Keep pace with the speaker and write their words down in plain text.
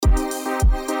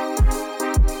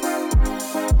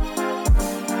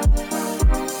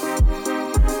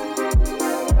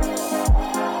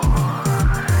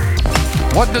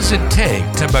What does it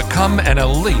take to become an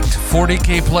elite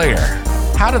 40K player?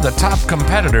 How do the top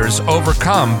competitors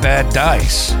overcome bad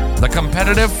dice? The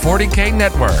Competitive 40K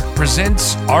Network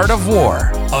presents Art of War,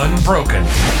 Unbroken.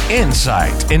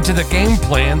 Insight into the game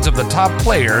plans of the top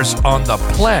players on the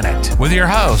planet with your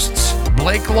hosts,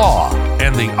 Blake Law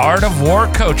and the Art of War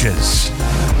coaches.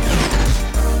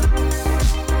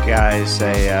 Guys,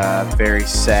 a very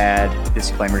sad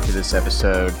disclaimer to this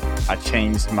episode. I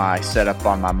changed my setup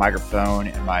on my microphone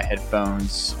and my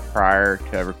headphones prior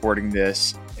to recording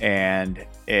this, and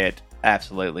it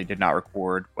absolutely did not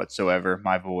record whatsoever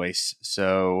my voice.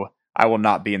 So I will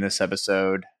not be in this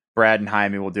episode. Brad and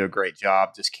Jaime will do a great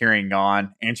job just carrying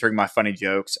on, answering my funny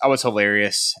jokes. I was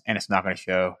hilarious, and it's not going to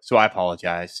show, so I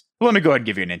apologize. But let me go ahead and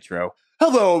give you an intro.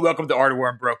 Hello, welcome to Art of War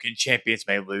Unbroken. Champions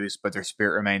may lose, but their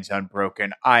spirit remains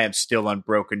unbroken. I am still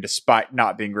unbroken despite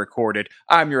not being recorded.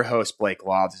 I'm your host, Blake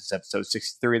Law. This is episode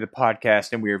 63 of the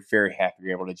podcast, and we are very happy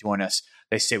you're able to join us.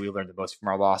 They say we learn the most from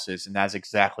our losses, and that's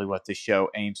exactly what this show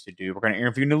aims to do. We're going to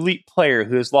interview an elite player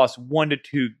who has lost 1 to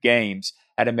 2 games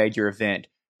at a major event.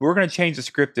 We're going to change the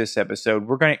script this episode.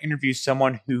 We're going to interview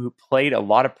someone who played a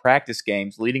lot of practice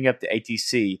games leading up to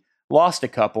ATC, lost a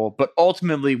couple, but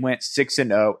ultimately went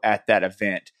 6-0 at that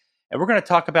event. And we're going to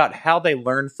talk about how they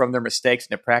learned from their mistakes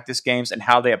in the practice games and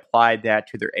how they applied that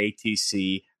to their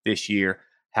ATC this year.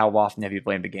 How often have you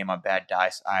blamed the game on bad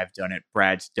dice? I've done it.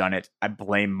 Brad's done it. I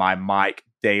blame my mic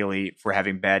daily for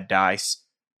having bad dice.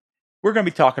 We're going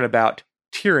to be talking about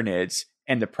Tyranids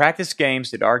and the practice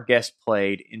games that our guest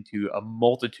played into a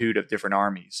multitude of different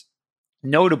armies.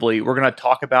 Notably, we're going to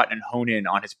talk about and hone in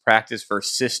on his practice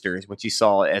versus Sisters, which he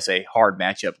saw as a hard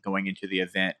matchup going into the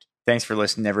event. Thanks for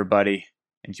listening, everybody.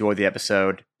 Enjoy the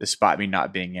episode, despite me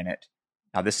not being in it.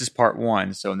 Now, this is part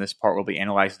 1, so in this part, we'll be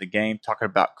analyzing the game, talking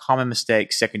about common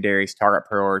mistakes, secondaries, target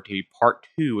priority. Part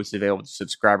 2 is available to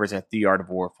subscribers at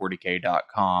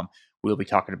theartofwar40k.com. We'll be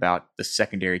talking about the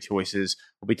secondary choices.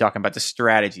 We'll be talking about the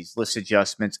strategies, list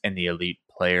adjustments, and the elite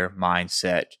player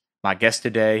mindset. My guest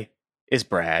today is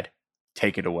Brad.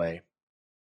 Take it away.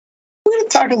 We're going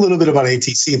to talk a little bit about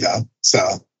ATC, though. So,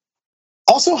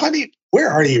 also, honey, where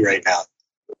are you right now?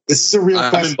 This is a real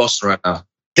question. I'm in Boston right now.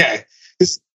 Okay.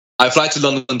 I fly to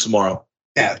London tomorrow.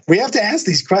 Yeah, we have to ask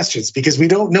these questions because we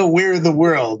don't know where in the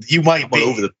world you might be. All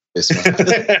over the place,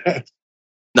 man.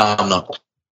 No, I'm not.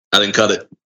 I didn't cut it.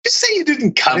 Just say you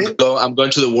didn't cut it. I'm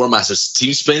going to the Warmasters.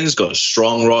 Team Spain's got a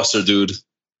strong roster, dude.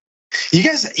 You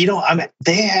guys,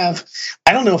 they have,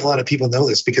 I don't know if a lot of people know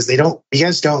this because you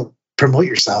guys don't promote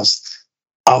yourselves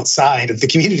outside of the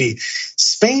community.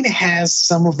 Spain has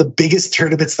some of the biggest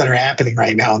tournaments that are happening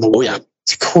right now in the world. Oh, yeah.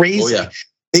 It's crazy. Oh, yeah.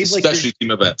 Especially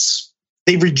team events.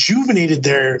 They rejuvenated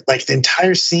the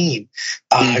entire scene.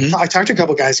 I talk to a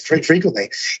couple guys quite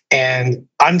frequently, and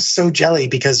I'm so jelly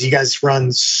because you guys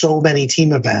run so many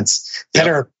team events that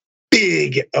are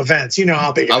big events. You know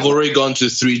how big. I've already gone to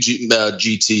 3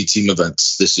 GT team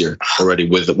events this year already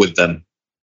with them.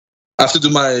 I have to do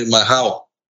my howl.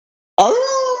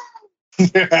 Oh.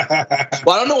 Well,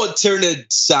 I don't know what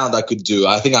Tyranid sound I could do.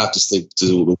 I think I have to stick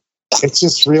to. It's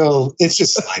just real. It's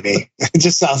just slimy. It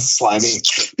just sounds slimy.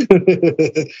 It's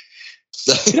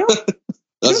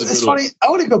funny. I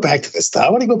want to go back to this, though. I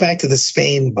want to go back to the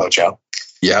Spain mojo.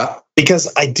 Yeah.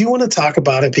 Because I do want to talk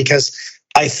about it because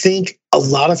I think a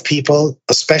lot of people,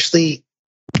 especially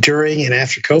during and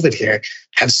after COVID here,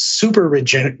 have super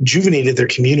rejuvenated their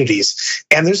communities.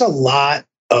 And there's a lot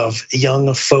of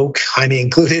young folk, Jaime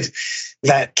included,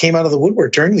 that came out of the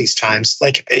woodwork during these times.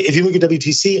 Like, if you look at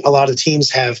WTC, a lot of teams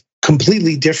have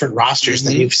completely different rosters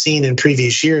than you've seen in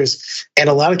previous years. And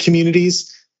a lot of communities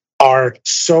are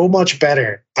so much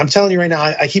better. I'm telling you right now,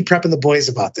 I keep prepping the boys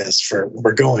about this for when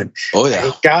we're going. Oh,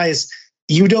 yeah. Guys,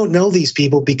 you don't know these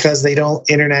people because they don't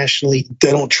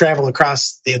travel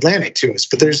across the Atlantic to us.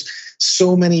 But there's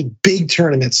so many big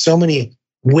tournaments, so many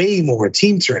way more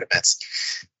team tournaments.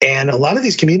 And a lot of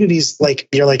these communities,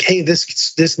 you're like, hey,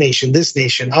 this nation,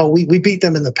 oh, we beat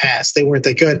them in the past. They weren't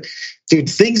that good. Dude,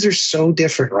 things are so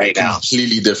different right now.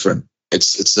 Completely different.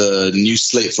 It's a new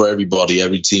slate for everybody,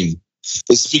 every team.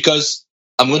 It's because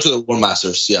I'm going to the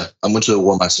Warmasters. Yeah, I'm going to the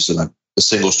Warmasters event, the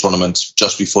singles tournament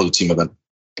just before the team event.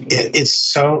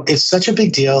 It's such a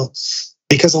big deal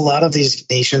because a lot of these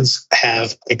nations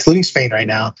have, including Spain right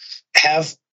now,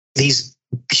 have these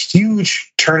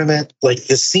huge tournament, like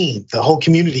the scene, the whole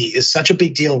community is such a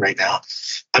big deal right now.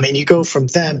 I mean, you go from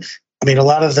them. I mean, a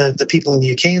lot of the people in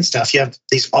the UK and stuff, you have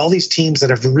all these teams that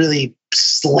have really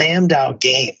slammed out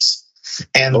games.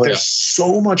 And they're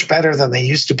so much better than they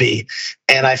used to be.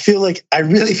 And I feel like, I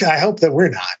hope that we're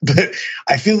not, but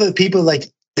I feel that people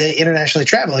like the internationally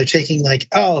travel are taking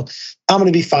I'm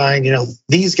going to be fine.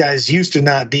 These guys used to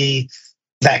not be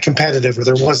that competitive, or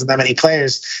there wasn't that many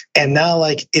players. And now,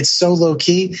 like, it's so low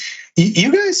key.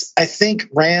 You guys, I think,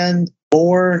 ran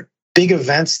more big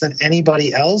events than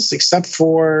anybody else, except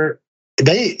for I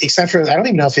don't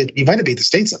even know if you might have beat the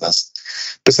States on this.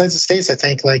 Besides the States, I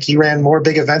think like you ran more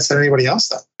big events than anybody else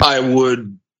though. I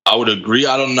would agree.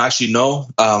 I don't actually know.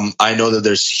 I know that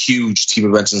there's huge team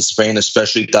events in Spain,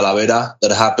 especially Talavera,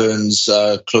 that happens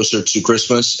closer to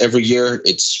Christmas every year.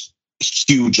 It's a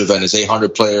huge event. It's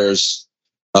 800 players,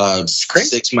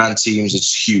 6-man teams.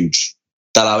 It's huge.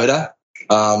 Talavera.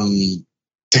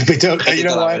 We don't. You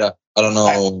know what? I don't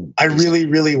know. I really,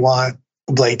 really want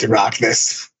Blake to rock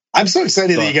this. I'm so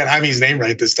excited that you got Jaime's name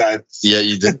right this time. Yeah,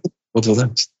 you did. What was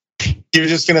that? You're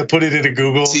just gonna put it into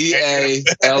Google.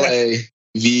 Talavera.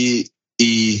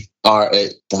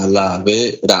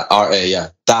 Talavera. Yeah.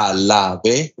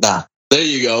 Talavera. There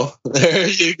you go. There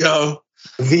you go.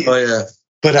 Oh yeah.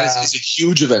 But it's a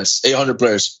huge event. 800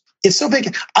 players. It's so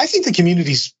big. I think the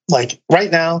community's like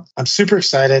right now. I'm super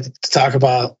excited to talk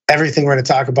about everything we're going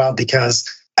to talk about because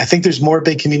I think there's more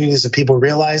big communities than people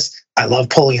realize. I love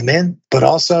pulling them in, but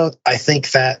also I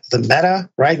think that the meta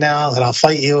right now, and I'll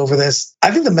fight you over this,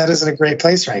 I think the meta's in a great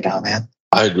place right now, man.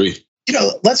 I agree.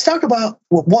 Let's talk about,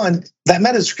 one, that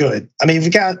meta's good. I mean,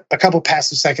 we've got a couple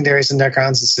passive secondaries and Necrons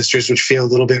and Sisters, which feel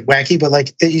a little bit wacky, but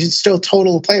like it's still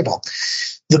totally playable.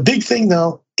 The big thing,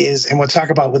 though, is, and we'll talk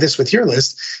about with your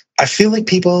list, I feel like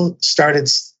people started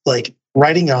like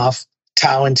writing off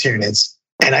Tau and Tyranids.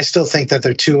 And I still think that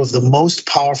they're two of the most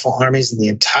powerful armies in the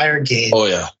entire game. Oh,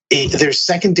 yeah. Their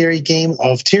secondary game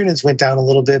of Tyranids went down a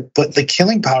little bit, but the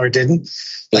killing power didn't.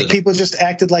 Like, people just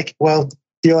acted like, well,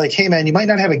 you're like, hey, man, you might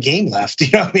not have a game left.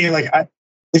 You know what I mean? Like,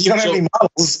 if you don't have any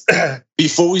models.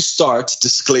 Before we start,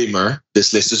 disclaimer,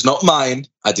 this list is not mine.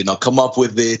 I did not come up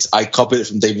with it. I copied it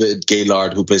from David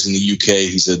Gaylord, who plays in the UK.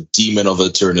 He's a demon of a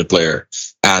Tyranid player.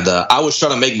 And I was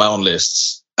trying to make my own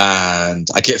lists. And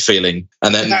I kept failing.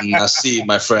 And then I see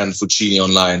my friend Fuccini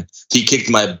online. He kicked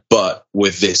my butt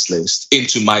with this list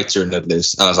into my Tyrant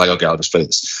list. And I was like, okay, I'll just play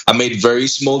this. I made very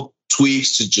small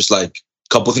tweaks to just like a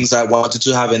couple things I wanted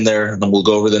to have in there. And we'll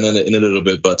go over them in a little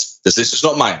bit. But this list is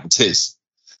not mine. It's his.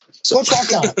 So let's rock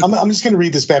down. I'm just going to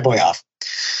read this bad boy off.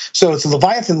 So it's a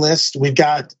Leviathan list. We've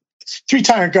got 3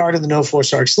 Tyrant Guard in the no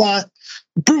 4-star slot.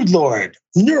 Broodlord,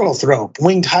 Neurothrope,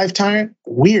 Winged Hive Tyrant.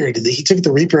 Weird. He took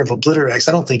the Reaper of Obliterax.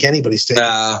 I don't think anybody's taking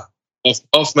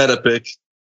off meta pick.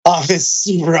 Oh, it's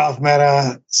super off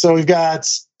meta. So we've got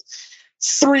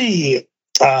 3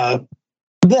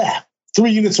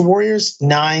 units of warriors,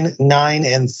 9, 9,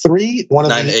 and 3.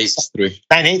 9, 8, 3.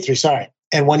 9, 8, 3, sorry.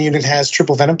 And 1 unit has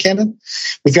triple venom cannon.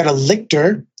 We've got a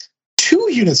Lictor,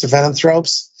 2 units of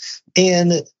Zoanthropes,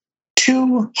 and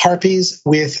 2 Harpies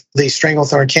with the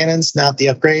Stranglethorn cannons, not the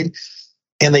upgrade.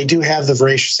 And they do have the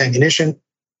Voracious ammunition.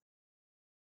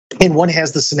 And 1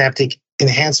 has the Synaptic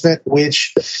enhancement,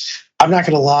 which I'm not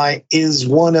going to lie, is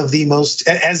one of the most,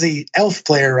 as a elf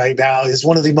player right now, is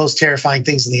one of the most terrifying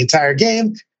things in the entire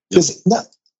game. Because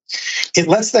it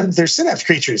lets them, they're synapse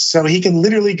creatures. So he can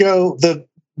literally go, the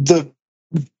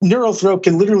Neurothrope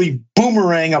can literally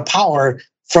boomerang a power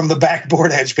from the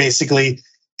backboard edge, basically,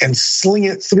 and sling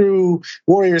it through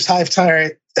Warrior's Hive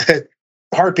Tyrant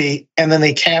Harpy, and then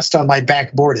they cast on my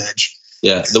backboard edge.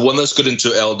 Yeah, the one that's good into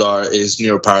Eldar is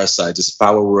Neuroparasite. It's a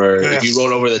power where if you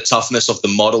roll over the toughness of the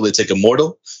model, they take a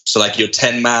mortal. So like your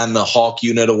 10-man Hawk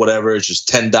unit or whatever, it's just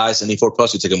 10 dice, any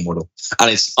 4+, you take a mortal. And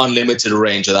it's unlimited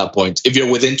range at that point. If you're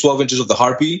within 12 inches of the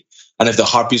Harpy, and if the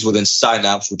Harpy is within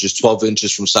Synapse, which is 12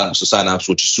 inches from Synapse to Synapse,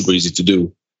 which is super easy to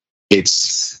do,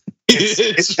 it's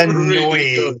annoying.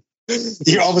 Really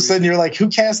you all of a sudden you're like, who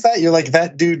cast that? You're like,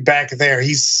 that dude back there.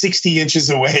 He's 60 inches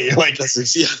away. You're like,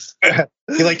 yeah.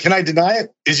 You're like, can I deny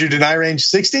it? Is your deny range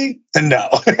 60? Then no.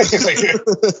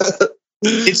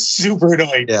 It's super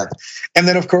annoying. Yeah. And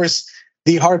then of course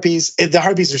the Harpies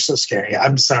are so scary.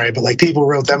 I'm sorry, but like people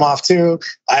wrote them off too.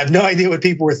 I have no idea what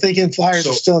people were thinking. Flyers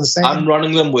are still in the same. I'm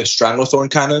running them with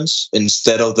Stranglethorn cannons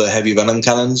instead of the heavy venom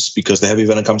cannons because the heavy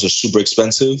venom cannons are super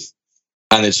expensive.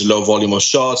 And it's a low volume of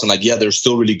shots. And like, yeah, they're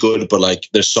still really good, but like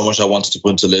there's so much I wanted to put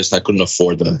into the list. I couldn't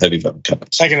afford the heavy venom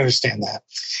cannons. I can understand that.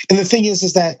 And the thing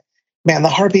is that, man, the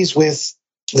Harpies with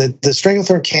the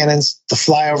Stranglethorn cannons, the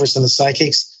flyovers and the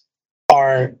psychics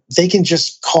they can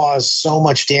just cause so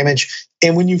much damage.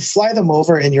 And when you fly them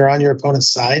over and you're on your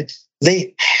opponent's side,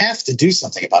 they have to do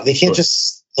something about it. They can't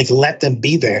just like let them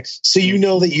be there. So you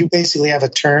know that you basically have a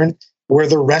turn where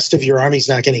the rest of your army's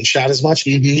not getting shot as much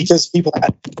because people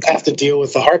have to deal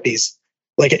with the Harpies.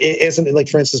 Like, it isn't like,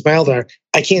 for instance, Maldar,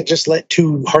 I can't just let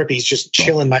 2 Harpies just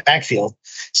chill in my backfield.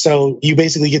 So you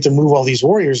basically get to move all these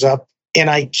warriors up and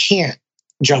I can't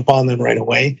jump on them right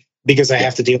away because I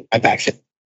have to deal with my backfill.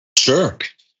 Sure.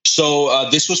 So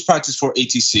this was practice for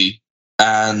ATC,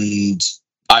 and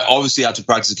I obviously had to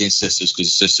practice against Sisters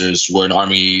because Sisters were an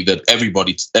army that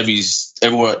everyone's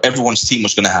team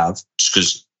was going to have, just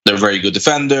because they're a very good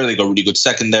defender. They got really good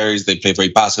secondaries. They play very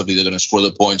passively. They're going to score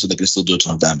the points, and they can still do a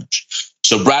ton of damage.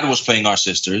 So Brad was playing our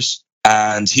Sisters,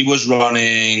 and he was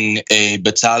running a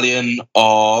battalion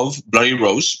of Bloody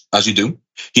Rose, as you do.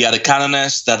 He had a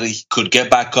Canoness that he could get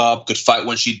back up, could fight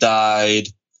when she died,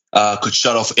 could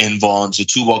shut off invons, a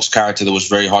 2-box character that was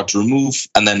very hard to remove,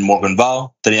 and then Morgan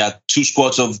Val. Then he had 2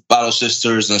 squads of Battle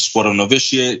Sisters and a squad of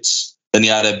Novitiates. Then he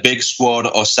had a big squad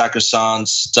of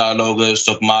Sacrosancts, Dialogus,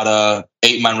 Dogmata,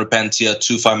 8-man Repentia,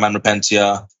 2 5-man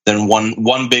Repentia. Then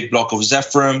one big block of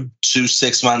Zephyrim, 2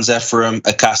 6-man Zephyrim,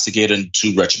 a Castigator, and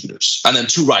 2 Retributors. And then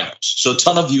 2 Rhinos. So a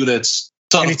ton of units.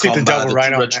 And he took the double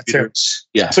Rhino on that too.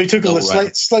 Yeah. So he took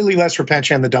slightly less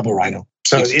Repentia and the double Rhino.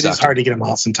 So it is hard to get him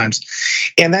off sometimes.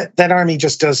 And that army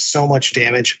just does so much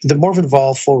damage. The Morven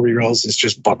Vol full rerolls is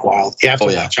just buck wild. You have to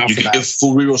watch out for that. You can give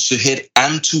full rerolls to hit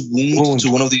and to wound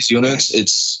to one of these units.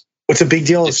 It's a big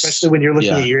deal, especially when you're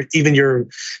looking at your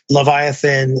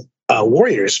Leviathan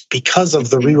warriors, because of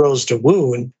the rerolls to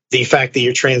wound. The fact that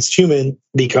your transhuman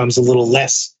becomes a little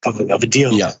less of a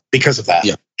deal because of that.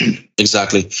 Yeah,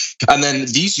 exactly. And then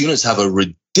these units have a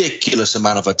ridiculous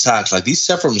amount of attacks. Like these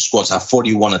Zephyrim squads have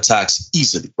 41 attacks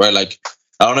easily, right? Like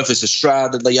I don't know if it's a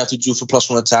strat that you have to do for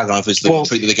 +1 attack. I don't know if it's the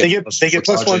trait that they get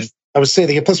 +1. I would say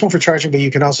they get +1 for charging, but you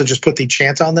can also just put the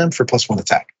chance on them for +1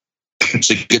 attack.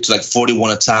 So you get to like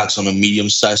 41 attacks on a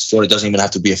medium-sized squad. It doesn't even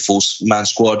have to be a full-man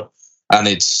squad. And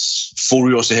it's full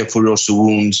rerolls to hit, full rerolls to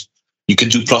wound. You can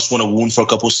do +1 a wound for a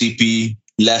couple CP,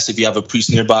 less if you have a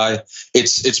priest nearby.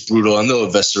 It's brutal, and they'll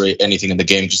eviscerate anything in the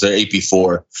game because they're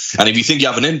AP4. And if you think you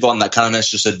have an invuln, that Canoness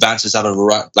just advances out of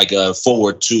a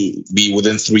forward to be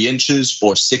within 3 inches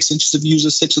or 6 inches if you use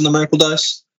a 6 on the miracle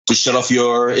dice to shut off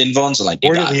your invulns. And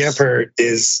Word of the Emperor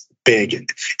is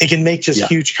big. It can make just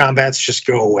huge combats just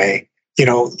go away. You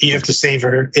know, you have to save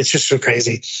her. It's just so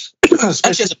crazy. And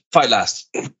she has to fight last.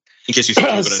 In case you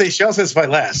think she also has to fight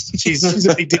last. She's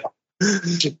a big deal.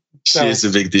 She is a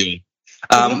big deal.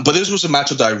 But this was a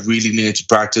matchup that I really needed to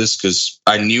practice because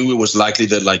I knew it was likely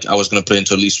that like I was going to play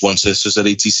into at least one Sisters at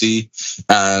ATC,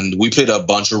 and we played a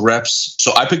bunch of reps.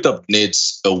 So I picked up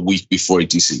Nids a week before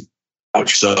ATC.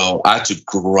 So I had to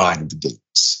grind the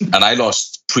games, and I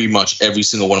lost pretty much every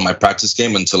single one of my practice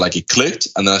game until like it clicked,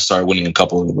 and then I started winning a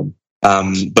couple of them.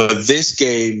 But this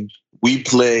game we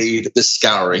played the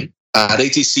Scouring. At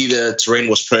ATC, the terrain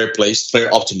was player placed, player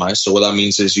optimized. So what that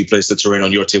means is you place the terrain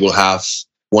on your table half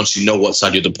once you know what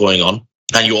side you're deploying on,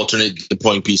 and you alternate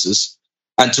deploying pieces.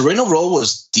 And terrain overall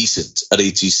was decent at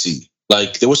ATC.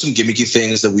 Like there were some gimmicky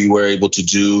things that we were able to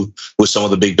do with some of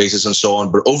the big bases and so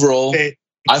on. But overall,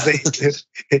 I'm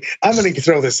going to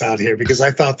throw this out here because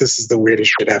I thought this is the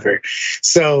weirdest shit ever.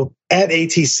 So at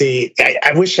ATC,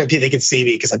 I wish they could see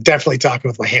me because I'm definitely talking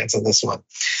with my hands on this one.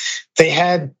 They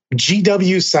had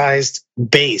GW-sized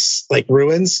base, like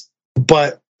ruins,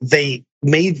 but they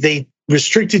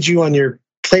restricted you on your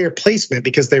player placement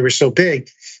because they were so big.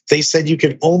 They said you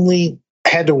could only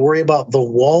had to worry about the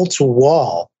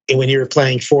wall-to-wall when you were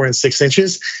playing 4 and 6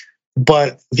 inches.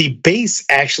 But the base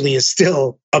actually is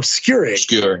still obscuring.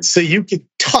 So you could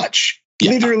touch,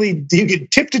 literally, you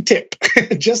could tip to tip,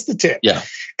 just the tip. Yeah.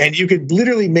 And you could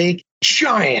literally make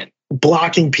giant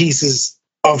blocking pieces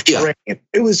of terrain.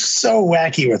 It was so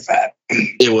wacky with that.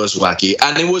 It was wacky.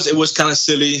 And it was kind of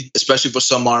silly, especially for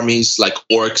some armies like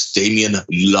Orcs. Damien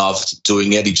loved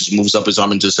doing it. He just moves up his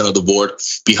army into the center of the board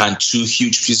behind 2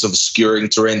 huge pieces of obscuring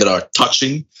terrain that are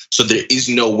touching. So there is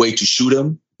no way to shoot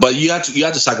him. But you had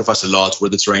to sacrifice a lot where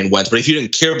the terrain went. But if you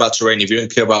didn't care about terrain, if you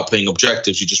didn't care about playing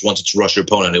objectives, you just wanted to rush your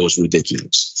opponent, it was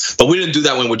ridiculous. But we didn't do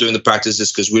that when we were doing the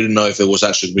practices because we didn't know if it was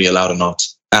actually really allowed or not.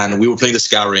 And we were playing the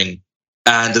Scouring.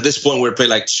 And at this point, we were playing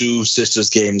like 2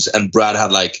 Sisters games, and Brad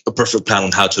had like a perfect plan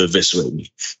on how to eviscerate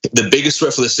me. The biggest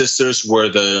threat for the Sisters were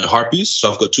the Harpies.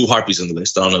 So I've got 2 Harpies in the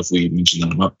list. I don't know if we mentioned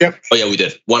that or not. Yep. Oh yeah, we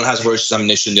did. One has Voracious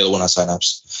Ammunition, the other one has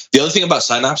Synapse. The other thing about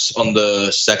Synapse on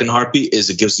the second Harpy is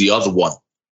it gives the other one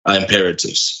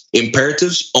imperatives.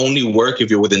 Imperatives only work if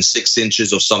you're within 6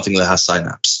 inches of something that has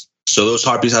Synapse. So those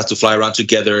Harpies have to fly around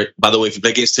together. By the way, if you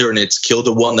play against Tyranids, kill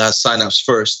the one that has Synapse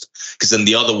first, because then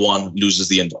the other one loses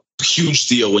the invuln. Huge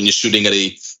deal when you're shooting at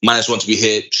a -1 to be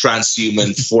hit,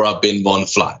 transhuman, 4-up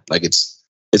invuln fly. Like it's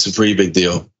a pretty big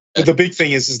deal. But the big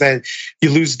thing is that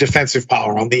you lose defensive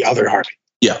power on the other Harpy.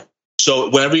 Yeah. So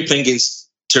whenever you're playing against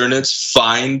Tyranids,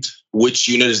 find which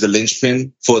unit is the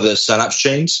linchpin for the Synapse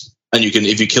chains. And you can,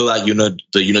 if you kill that unit,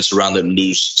 the units around it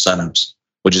lose Synapse,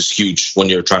 which is huge when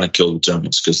you're trying to kill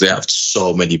Terminus because they have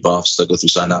so many buffs that go through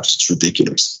Synapse. It's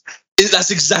ridiculous.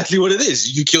 That's exactly what it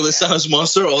is. You kill the Synapse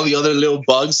monster, all the other little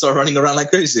bugs are running around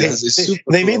like crazy.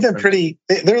 They made them pretty.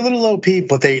 They're a little OP,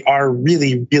 but they are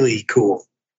really, really cool.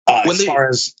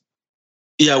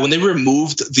 When they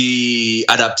removed the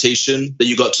adaptation that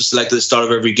you got to select at the start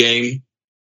of every game,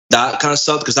 that kind of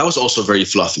stuff, because that was also very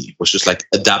fluffy. It was just like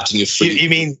adapting your free. You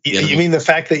mean the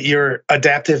fact that your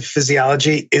adaptive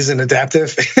physiology isn't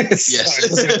adaptive? Yes, it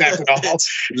doesn't adapt at all.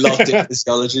 Locked in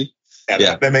physiology.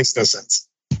 Yeah, that makes no sense.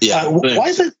 Yeah.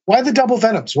 Why the double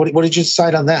venoms? What did you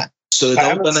decide on that? So the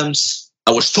double venoms,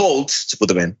 I was told to put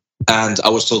them in, and I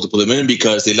was told to put them in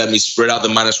because they let me spread out the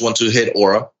 -1 to hit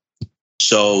aura.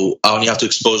 So I only have to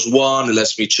expose one. It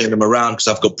lets me chain them around because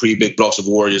I've got pretty big blocks of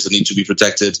warriors that need to be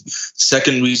protected.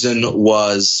 Second reason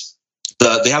was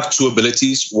they have two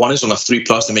abilities. One is on a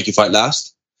 3+, they make you fight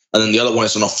last. And then the other one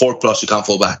is on a 4+, you can't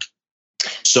fall back.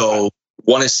 So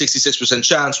one is 66%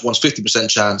 chance, one's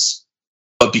 50% chance.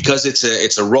 But because it's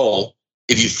a roll,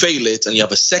 if you fail it and you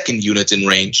have a second unit in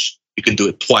range, you can do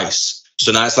it twice.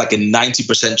 So now it's like a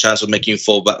 90% chance of making you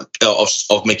fall back,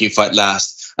 of making you fight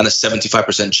last, and a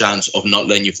 75% chance of not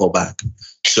letting you fall back.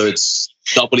 So it's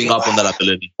doubling up on that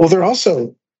ability. Well, they're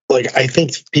also, like, I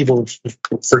think people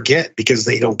forget because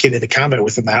they don't get into combat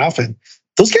with them that often.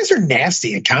 Those guys are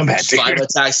nasty in combat. 5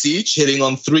 attacks each, hitting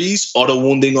on 3s, auto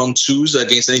wounding on 2s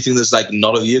against anything that's like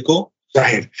not a vehicle.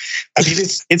 Right. I mean,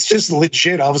 it's just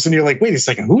legit. All of a sudden you're like, wait a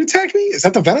second, who attacked me? Is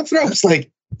that the Zoanthropes?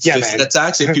 Like, yeah, man.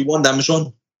 Attacks, AP1, damage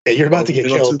 1. Yeah, you're about to get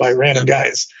killed by random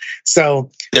guys. So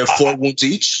they're 4 wounds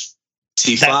each.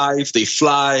 T5, they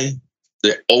fly.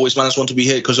 They're always -1 to be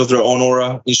hit because of their own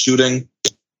aura in shooting.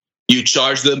 You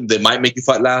charge them, they might make you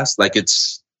fight last. Like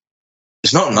it's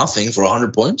not nothing for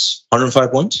 100 points,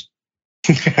 105 points.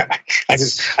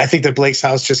 I think that Blake's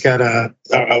house just got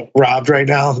robbed right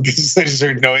now because I just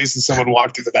heard noise and someone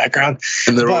walked through the background.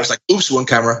 And they're always like, oops, one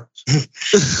camera.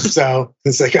 So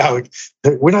it's like, oh,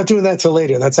 we're not doing that till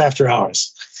later. That's after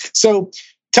hours. So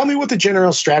tell me what the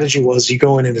general strategy was you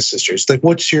going into Sisters. Like,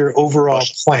 what's your overall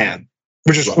plan?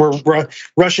 We're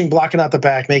rushing, blocking out the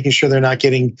back, making sure they're not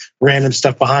getting random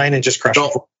stuff behind and just crushing.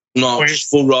 No, just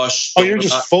full rush. Oh, you're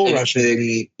just full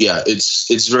rushing. Yeah,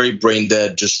 it's very brain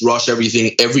dead. Just rush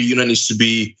everything. Every unit needs to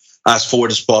be as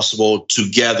forward as possible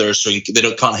together so they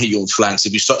can't hit you on flanks.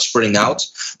 If you start spreading out,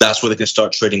 that's where they can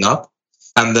start trading up.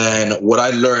 And then what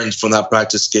I learned from that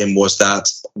practice game was that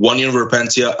 1 unit of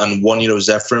Repentia and 1 unit of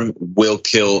Zephyrim will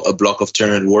kill a block of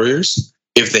Tyranid warriors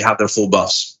if they have their full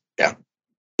buffs.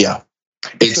 Yeah.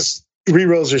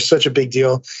 Rerolls are such a big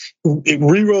deal.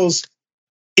 Rerolls,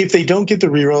 if they don't get the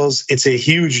rerolls, it's a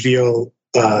huge deal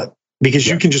because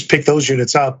you can just pick those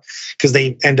units up because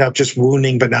they end up just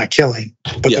wounding but not killing.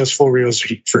 But those full rerolls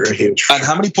are huge. And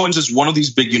how many points is one of these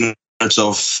big units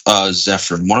of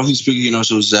Zephyrim? One of these big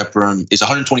units of Zephyrim is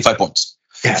 125 points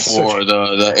for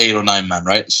the 8 or 9 man,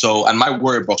 right? So, and my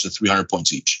warrior box is 300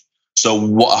 points each. So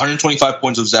 125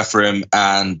 points of Zephyrim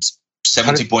and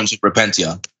 70 points of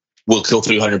Repentia will kill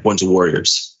 300 points of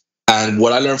warriors. And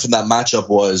what I learned from that matchup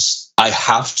was I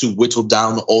have to whittle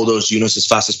down all those units as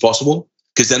fast as possible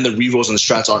because then the rerolls and the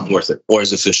strats aren't worth it or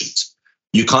as efficient.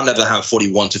 You can't let them have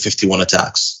 41 to 51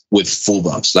 attacks with full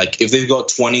buffs. Like if they've got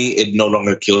 20, it no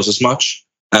longer kills as much.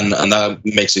 And that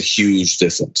makes a huge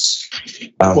difference.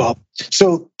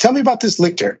 So tell me about this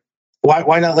Lictor.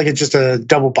 Why not like just a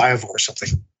double Biovore or something?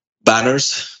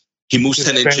 Banners. He moves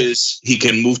 10 inches. He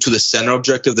can move to the center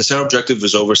objective. The center objective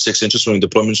is over 6 inches from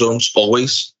deployment zones,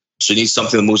 always. So you need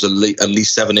something that moves at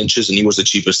least 7 inches, and he was the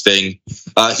cheapest thing.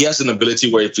 He has an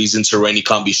ability where if he's in terrain, he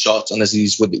can't be shot unless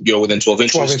you're within 12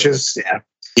 inches. 12 inches, yeah.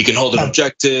 He can hold an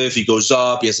objective. He goes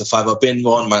up. He has a 5-up in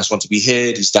one, -1 to be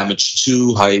hit. He's damage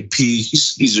 2, high AP.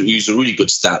 He's a really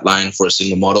good stat line for a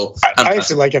single model. I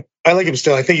actually like him. I like him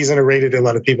still. I think he's underrated. A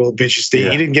lot of people bitches.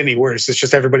 He didn't get any worse. It's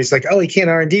just everybody's like, oh, he can't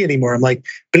R&D anymore. I'm like,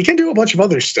 but he can do a bunch of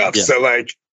other stuff. Yeah. So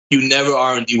like, you never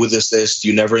R&D with this list.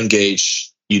 You never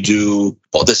engage. You do.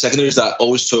 The secondaries that I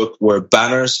always took were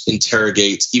banners,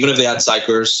 interrogate. Even if they had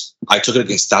psychers, I took it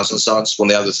against Thousand Suns when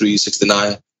they had the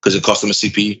 369 because it cost them a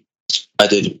CP. I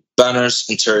did banners,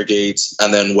 interrogate,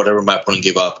 and then whatever my opponent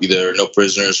gave up, either no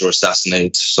prisoners or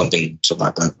assassinate, something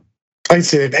like that. I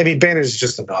see it. I mean, banners is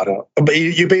just an auto, but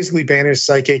you basically banner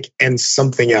psychic and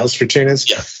something else for Tyranids.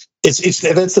 Yeah, it's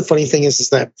that's the funny thing is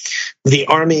that the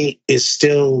army is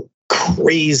still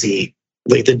crazy.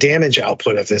 Like the damage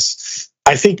output of this,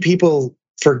 I think people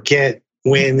forget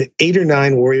when 8 or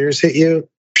 9 warriors hit you,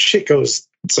 shit goes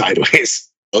sideways.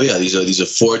 Oh yeah, these are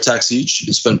 4 attacks each.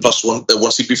 You spend +1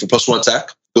 CP for +1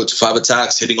 attack. go to 5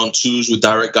 attacks, hitting on 2s with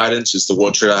direct guidance is the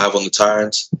one trait I have on the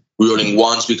Tyrant. Rerolling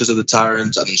 1s because of the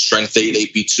Tyrant, and then Strength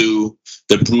 8, AP2.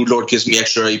 The Broodlord gives me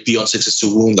extra AP on 6s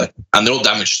to wound, and they're all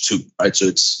damage too, right? So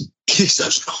it's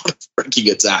such a lot of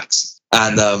freaking attacks.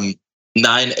 And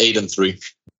 9, 8, and 3.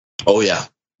 Oh yeah,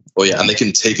 and they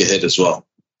can take a hit as well.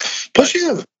 Plus you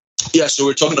have... Yeah, so we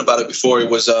were talking about it before. It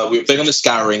was we were playing on the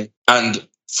Scouring, and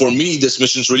for me, this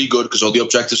mission's really good because all the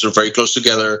objectives are very close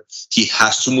together. He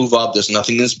has to move up. There's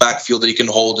nothing in his backfield that he can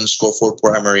hold and score for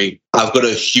primary. I've got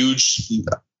a huge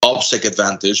obsec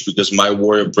advantage because my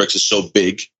warrior bricks is so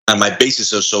big and my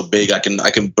bases are so big. I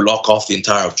can block off the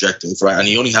entire objective, right? And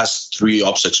he only has 3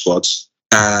 obsec squads,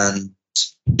 and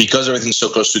because everything's so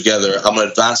close together, I'm going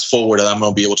to advance forward and I'm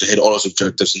going to be able to hit all those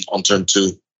objectives on turn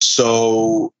 2.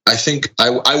 So I think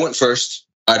I went first.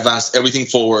 I advanced everything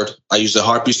forward. I used the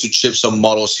Harpies to chip some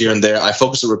models here and there. I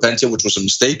focused on Repentia, which was a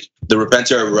mistake. The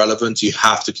Repentia are irrelevant. You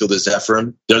have to kill the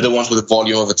Zephyrim. They're the ones with the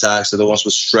volume of attacks. They're the ones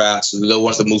with strats. They're the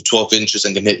ones that move 12 inches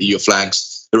and can hit your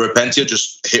flanks. The Repentia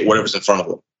just hit whatever's in front of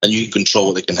them, and you can control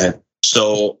what they can hit.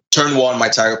 So turn 1, my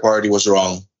Tiger priority was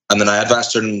wrong. And then I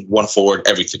advanced turn 1 forward,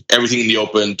 everything in the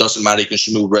open. Doesn't matter. You can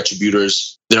shoot with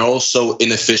Retributors. They're also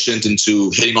inefficient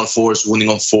into hitting on 4s, winning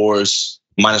on 4s.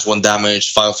 -1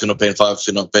 damage, 5 Finno Pain,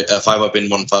 5 up in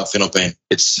 1, 5 Finno Pain.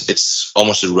 It's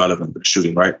almost irrelevant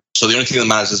shooting, right? So the only thing that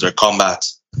matters is their combat.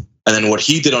 And then what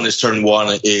he did on his turn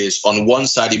 1 is on one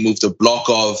side, he moved a block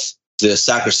of the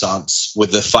Sacrosancts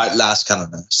with the Fight Last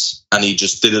Canoness. And he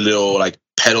just did a little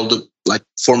pedaled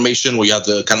formation where you have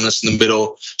the Canoness in the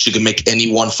middle. She can make any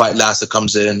one Fight Last that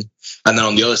comes in. And then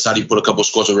on the other side, he put a couple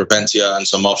squads of Repentia and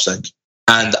some OPSEC.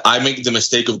 And I make the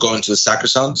mistake of going to the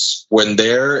Sacrosancts when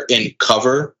they're in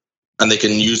cover and they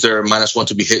can use their -1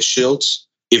 to be hit shields.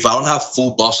 If I don't have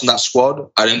full buffs in that squad,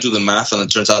 I didn't do the math, and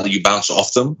it turns out that you bounce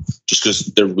off them just because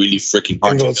they're really freaking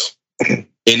hard to kill.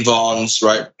 Invons,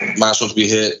 right? -1 to be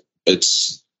hit.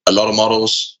 It's a lot of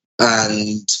models.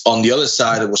 And on the other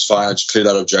side, it was fine. I just cleared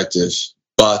that objective.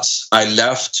 But I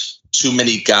left too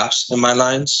many gaps in my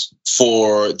lines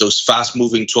for those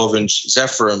fast-moving 12-inch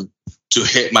Zephyrim to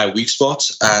hit my weak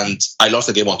spots, and I lost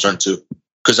the game on turn 2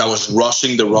 because I was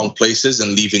rushing the wrong places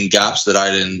and leaving gaps that I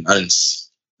didn't see,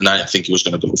 and I didn't think he was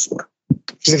going to go for.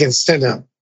 Because again, stand down.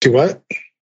 Do what?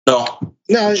 No,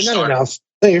 not enough.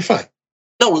 No, you're fine.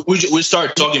 No, we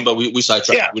started talking, but we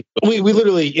sidetracked. Yeah, we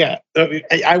literally, yeah.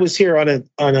 I was here on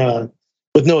a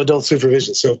with no adult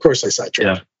supervision, so of course I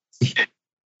sidetracked. Yeah.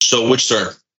 So which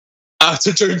turn?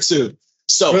 After turn 2.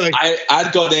 So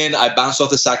I'd gone in, I bounced off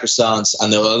the Sacrosancts,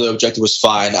 and the other objective was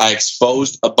fine. I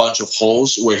exposed a bunch of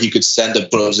holes where he could send a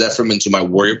Zephyrim into my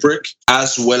warrior brick,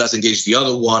 as well as engage the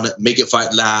other one, make it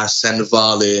fight last, send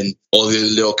Val in, all the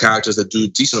little characters that do a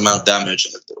decent amount of damage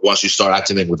once you start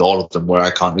activating with all of them where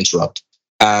I can't interrupt.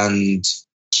 And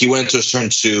he went into turn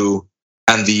 2,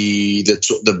 and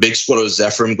the big squad of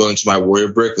Zephyrim going to my warrior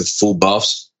brick with full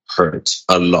buffs hurt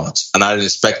a lot. And I didn't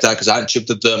expect that because I hadn't chipped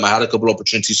at them. I had a couple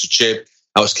opportunities to chip.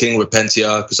 I was killing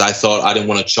Repentia because I thought I didn't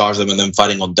want to charge them and then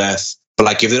fighting on death.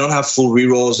 But if they don't have full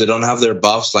rerolls, they don't have their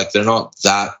buffs, they're not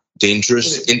that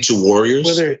dangerous into warriors.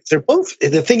 Well, they're both.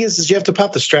 The thing is you have to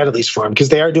pop the strat at least for them because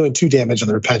they are doing 2 damage on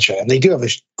the Repentia, and they do have a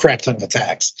crap ton of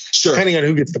attacks. Sure. Depending on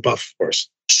who gets the buff, of course.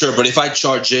 Sure, but if I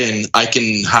charge in, I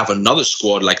can have another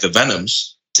squad like the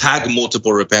Venoms, tag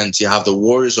multiple Repentia, have the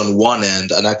warriors on one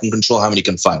end, and I can control how many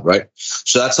can fight, right?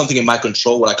 So that's something in my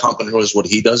control. What I can't control is what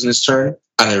he does in his turn,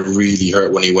 and it really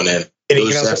hurt when he went in.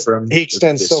 And he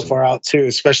extends so far out too,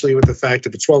 especially with the fact that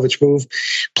the 12-inch move,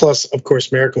 plus, of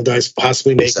course, Miracle Dice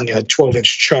possibly making a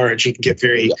 12-inch charge. He can get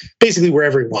basically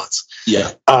wherever he wants.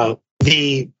 Yeah.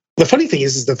 The funny thing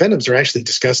is the Venoms are actually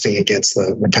disgusting against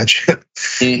the Repentia.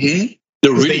 Mm-hmm.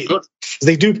 They're really good.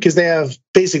 They do because they have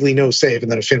basically no save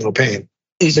and then a Finno Pain.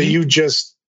 Mm-hmm. So you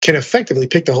just can effectively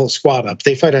pick the whole squad up.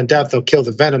 They fight on depth, they'll kill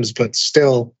the Venoms, but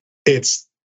still, they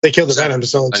kill the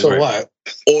Venoms, so what?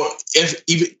 Or if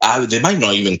even they might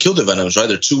not even kill the Venoms, right?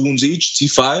 They're 2 wounds each,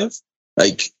 T5.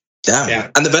 Damn. Yeah.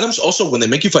 And the Venoms also, when they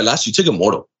make you fight last, you take a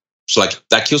mortal. So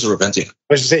that kills the Repentia.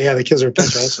 I should say, they kills the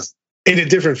Repentia also. In a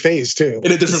different phase too.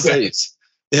 In a different phase.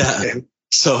 Yeah.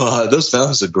 So those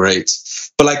Venoms are great.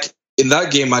 But in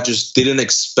that game, I just didn't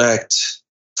expect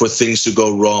for things to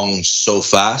go wrong so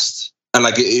fast. And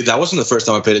that wasn't the first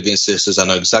time I played against Sisters. I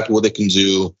know exactly what they can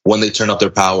do when they turn up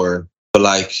their power.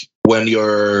 But when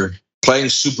you're playing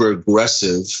super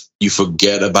aggressive, you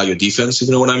forget about your defense, if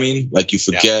you know what I mean? You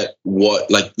forget what,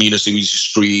 you need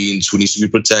screens, who needs to be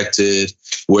protected,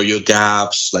 where your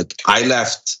gaps.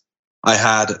 I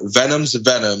had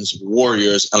Venoms,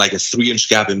 Warriors, and a 3-inch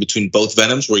gap in between both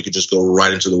Venoms where you could just go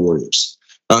right into the Warriors.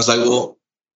 And I was like, well,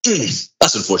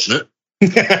 that's unfortunate.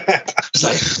 It's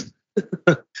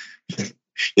like,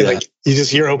 Like you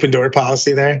just hear open door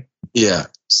policy there. Yeah.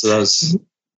 So that was.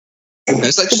 And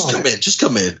it's like, just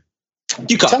come in.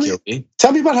 You can't kill me.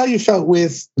 Tell me about how you felt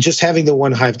with just having the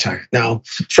one Hive Tyrant. Now,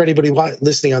 for anybody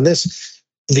listening on this,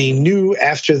 the new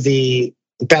after the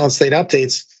balance state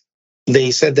updates,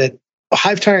 they said that a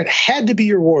Hive Tyrant had to be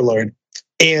your Warlord,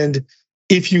 and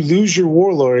if you lose your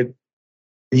Warlord,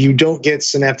 you don't get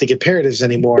Synaptic Imperatives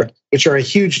anymore, which are a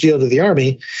huge deal to the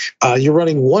army. You're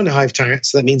running one Hive Tyrant,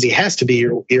 so that means he has to be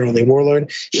your only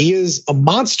Warlord. He is a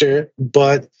monster,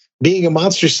 but being a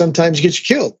monster sometimes gets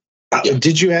you killed.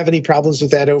 Did you have any problems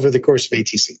with that over the course of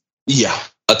ATC? Yeah,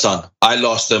 a ton. I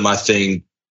lost them, I think,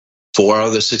 4 out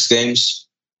of the 6 games.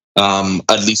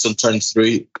 At least on turn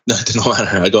 3. No, it didn't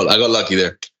matter. I got lucky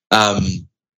there.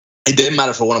 It didn't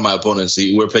matter for one of my opponents.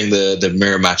 We were playing the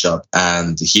mirror matchup,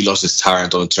 and he lost his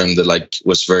Tyrant on a turn that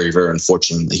was very, very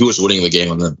unfortunate. He was winning the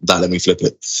game, and that let me flip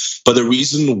it. But the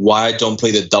reason why I don't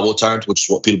play the double Tyrant, which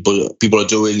is what people are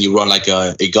doing, you run like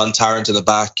a gun Tyrant in the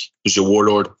back, who's your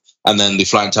Warlord, and then the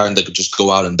flying Tyrant that could just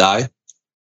go out and die,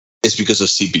 is because of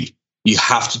CP. You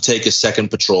have to take a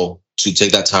second patrol to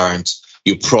take that Tyrant.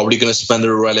 You're probably going to spend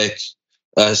a relic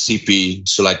CP.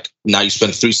 So now you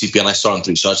spend 3 CP, and I start on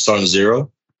 3. So I start on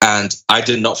 0. And I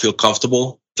did not feel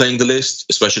comfortable playing the list,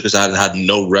 especially because I had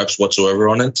no reps whatsoever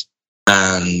on it.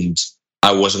 And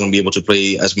I wasn't going to be able to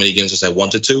play as many games as I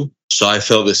wanted to. So I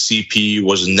felt the CP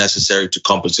was necessary to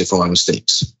compensate for my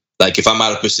mistakes. Like if I'm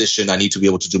out of position, I need to be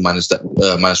able to do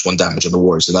 -1 damage on the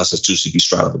warriors. And that's a 2 CP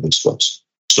strat of the big squads.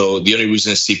 So the only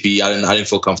reason is CP, I didn't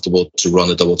feel comfortable to run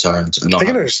the double Tyrant. I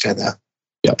can understand that.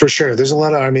 Yeah. For sure. There's a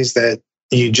lot of armies that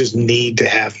you just need to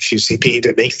have a few CP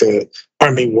to make the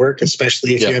army work,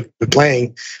 especially if you have been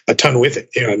playing a ton with it.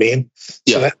 You know what I mean?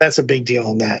 Yeah. So that's a big deal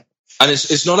on that. And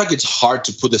it's not like it's hard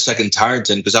to put the second Tyrant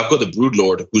in, because I've got the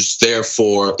Broodlord who's there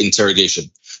for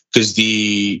interrogation. Because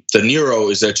the Neuro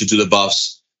is there to do the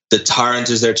buffs. The Tyrant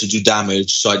is there to do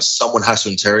damage. So someone has to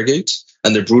interrogate.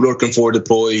 And the Broodlord can forward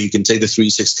deploy. He can take the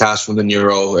 3/6 cast from the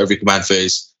Neuro every command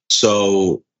phase.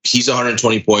 So he's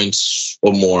 120 points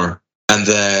or more. And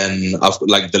then I've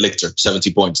the Lictor,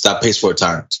 70 points. That pays for a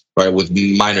Tyrant, right? With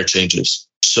minor changes.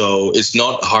 So it's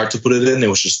not hard to put it in. It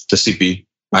was just the CP.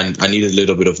 I need a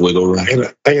little bit of wiggle room.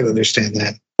 I can understand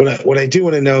that. What I do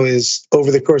want to know is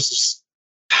over the course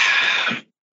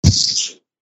of,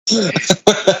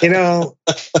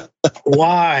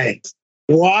 why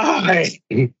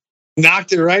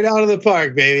knocked it right out of the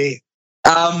park, baby.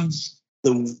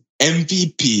 The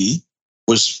MVP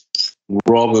was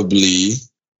probably,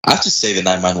 I have to say, the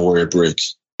 9-man warrior brick,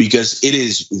 because it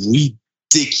is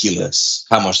ridiculous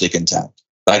how much they can tank.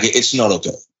 It's not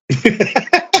okay.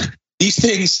 These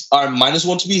things are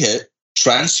 -1 to be hit,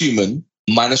 transhuman,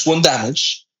 -1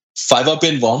 damage, 5 up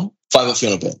invuln, 5 up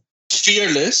phenopen.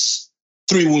 Fearless,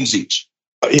 3 wounds each.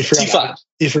 You forgot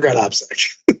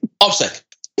OBSEC. OBSEC.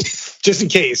 Just in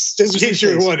case you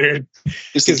were wondering.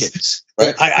 Just in case,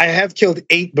 right? I have killed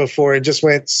 8 before and just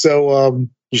went, so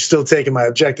you're still taking my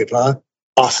objective, huh?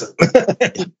 Awesome.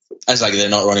 It's like they're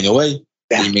not running away.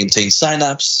 Yeah. They maintain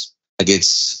synapse.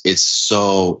 It's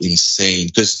so insane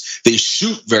because they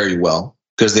shoot very well,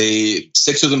 because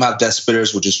 6 of them have Death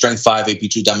Spitters, which is strength 5, AP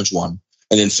 2, damage 1.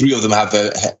 And then 3 of them have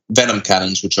Venom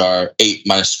Cannons, which are 8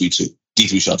 -3/2,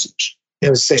 D3 shots each.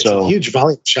 It's a huge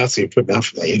volume of shots that you're putting out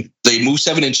for that. They move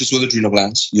 7 inches with adrenal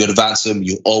glands. You advance them.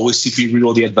 You always CP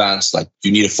reroll the advance.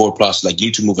 You need a 4+. You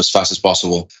need to move as fast as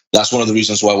possible. That's one of the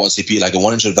reasons why I want CP. A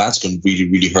 1-inch advance can really,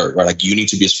 really hurt, right? You need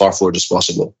to be as far forward as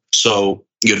possible. So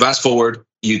you advance forward.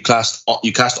 You cast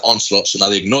Onslaught. So now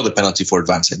they ignore the penalty for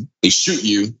advancing. They shoot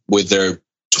you with their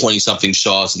 20-something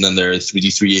shots, and then their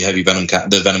 3d3 heavy Venom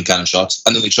Cannon shots,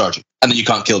 and then they charge you. And then you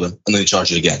can't kill them, and then they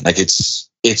charge you again.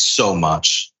 It's so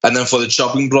much. And then for the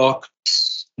chopping block,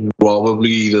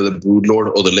 probably either the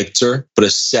Broodlord or the Lictor, but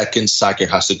a second Psychic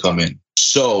has to come in.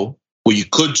 So what you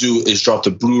could do is drop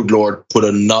the Broodlord, put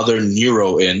another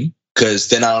Neuro in, because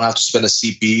then I don't have to spend a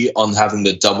CP on having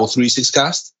the double 3/6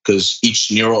 cast, because each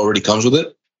Neuro already comes with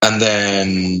it. And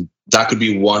then that could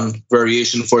be one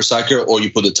variation for a Psyker, or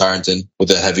you put the Tyrant in with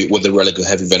the relic of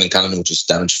heavy Venom Cannon, which is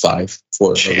damage 5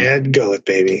 for Chad Gullet,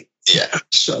 baby. Yeah,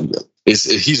 sure.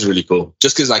 He's really cool.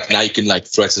 Just because now you can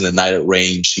threaten the knight at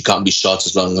range. He can't be shot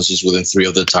as long as he's within 3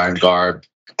 of the Tyrant guard.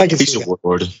 He's a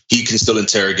warlord. He can still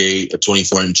interrogate at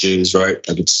 24 inches, right?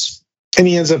 And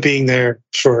he ends up being there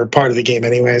for part of the game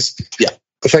anyways. Yeah.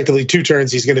 Effectively 2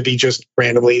 turns, he's going to be just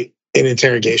randomly in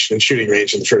interrogation and shooting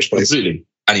range in the first place. Really?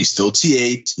 And he's still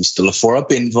T8. He's still a 4-up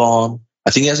invuln.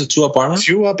 I think he has a 2-up armor.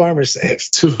 2-up armor save.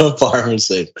 2-up armor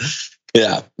save.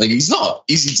 Yeah, like he's not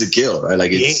easy to kill, right?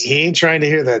 Like he ain't trying to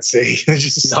hear that. Say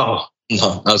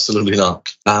no, absolutely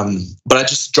not. But I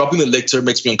just dropping the lictor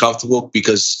makes me uncomfortable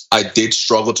because I did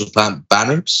struggle to plant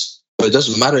banners. But it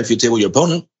doesn't matter if you table your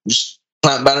opponent; just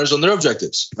plant banners on their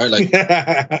objectives, right? Like,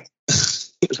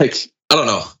 like I don't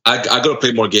know. I got to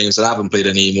play more games, and I haven't played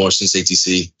any more since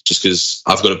ATC, just because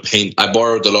I've got to paint. I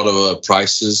borrowed a lot of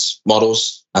Price's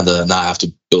models, and now I have to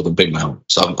build and paint my own.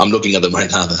 So I'm looking at them right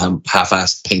now. I'm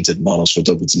half-assed painted models for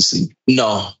WTC.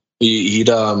 No, he's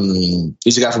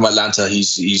a guy from Atlanta.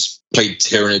 He's played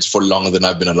Tyranids for longer than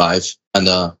I've been alive, and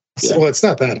Well, it's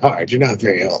not that hard. You're not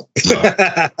very old.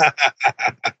 No.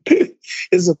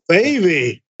 It's a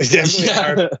baby. It's definitely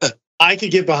hard. I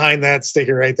could get behind that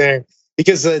sticker right there.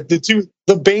 Because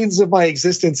the banes of my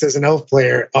existence as an elf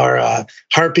player are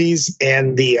harpies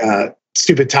and the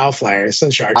stupid tau flyers,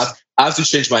 sun sharks. I have to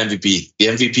change my MVP. The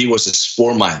MVP was the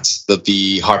spore mines that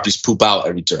the harpies poop out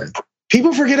every turn.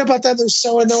 People forget about that. They're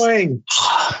so annoying.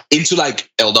 Into like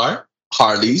Eldar,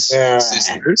 Harleys,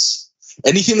 Sisters,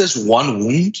 anything that's one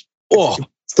wound. Oh,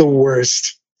 it's the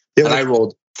worst. And I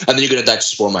rolled, and then you're gonna die to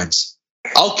spore mines.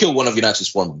 I'll kill one of your natural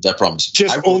spore mines. I promise.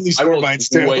 Just only spore mines,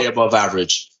 too. Way above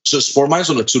average. So spore mines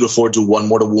on a 2 to 4 do 1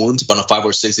 mortal wound, but on a 5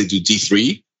 or 6 they do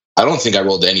D3. I don't think I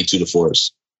rolled any 2 to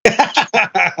 4s.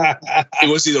 It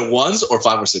was either 1s or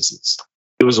 5 or 6s.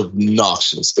 It was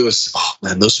obnoxious. It was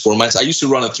those spore mines. I used to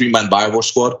run a 3-man Bio-war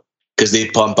squad because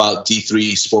they pump out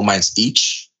D3 spore mines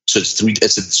each. So it's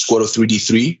a squad of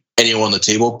 3D3. Anywhere on the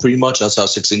table, pretty much. That's how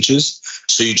 6 inches.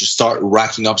 So you just start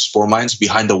racking up spore mines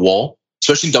behind the wall.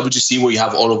 Especially in WGC where you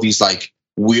have all of these like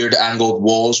weird angled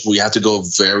walls where you have to go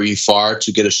very far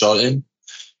to get a shot in.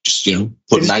 Just,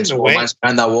 put 9 spore mines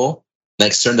behind that wall.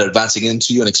 Next turn, they're advancing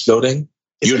into you and exploding.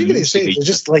 They're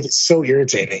just like, it's so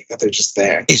irritating that they're just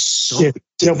there. It's so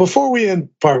before we end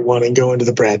part 1 and go into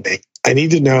the branding, I need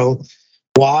to know,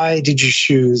 why did you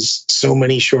choose so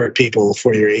many short people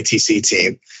for your ATC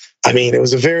team? I mean, it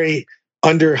was a very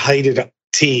under-heighted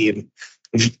team.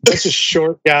 Bunch of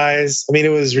short guys. I mean, it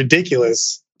was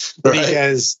ridiculous. Right. You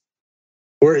guys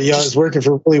working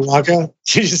for Willy Wonka.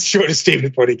 You're just shortest team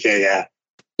at 40K, yeah.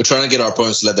 We're trying to get our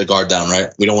opponents to let their guard down,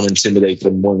 right? We don't want to intimidate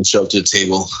them more than show up to the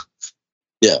table.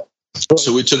 Yeah.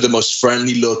 So we took the most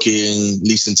friendly-looking,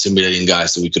 least intimidating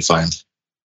guys that we could find.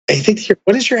 I think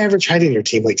what is your average height in your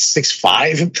team? Like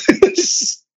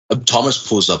 6'5"? Thomas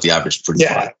pulls up the average pretty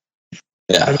high.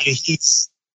 Yeah. I mean, he's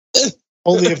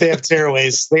only if they have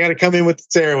tearaways. They got to come in with the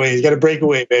tearaways. You got to break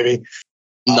away, baby.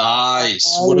 Nice.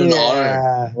 What an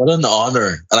honor. What an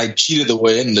honor. And I cheated the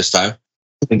way in this time.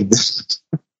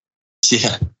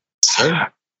 Yeah.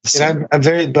 And I'm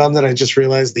very bummed that I just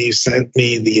realized that you sent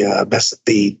me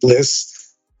the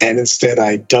list, and instead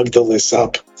I dug the list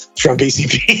up from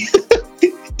BCP.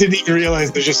 Didn't even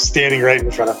realize they're just standing right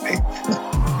in front of me.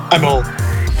 I'm old.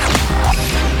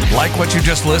 Like what you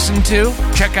just listened to?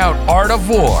 Check out Art of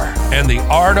War and the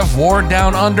Art of War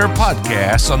Down Under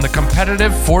podcasts on the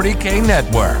competitive 40K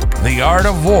network,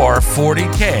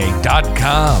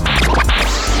 theartofwar40k.com.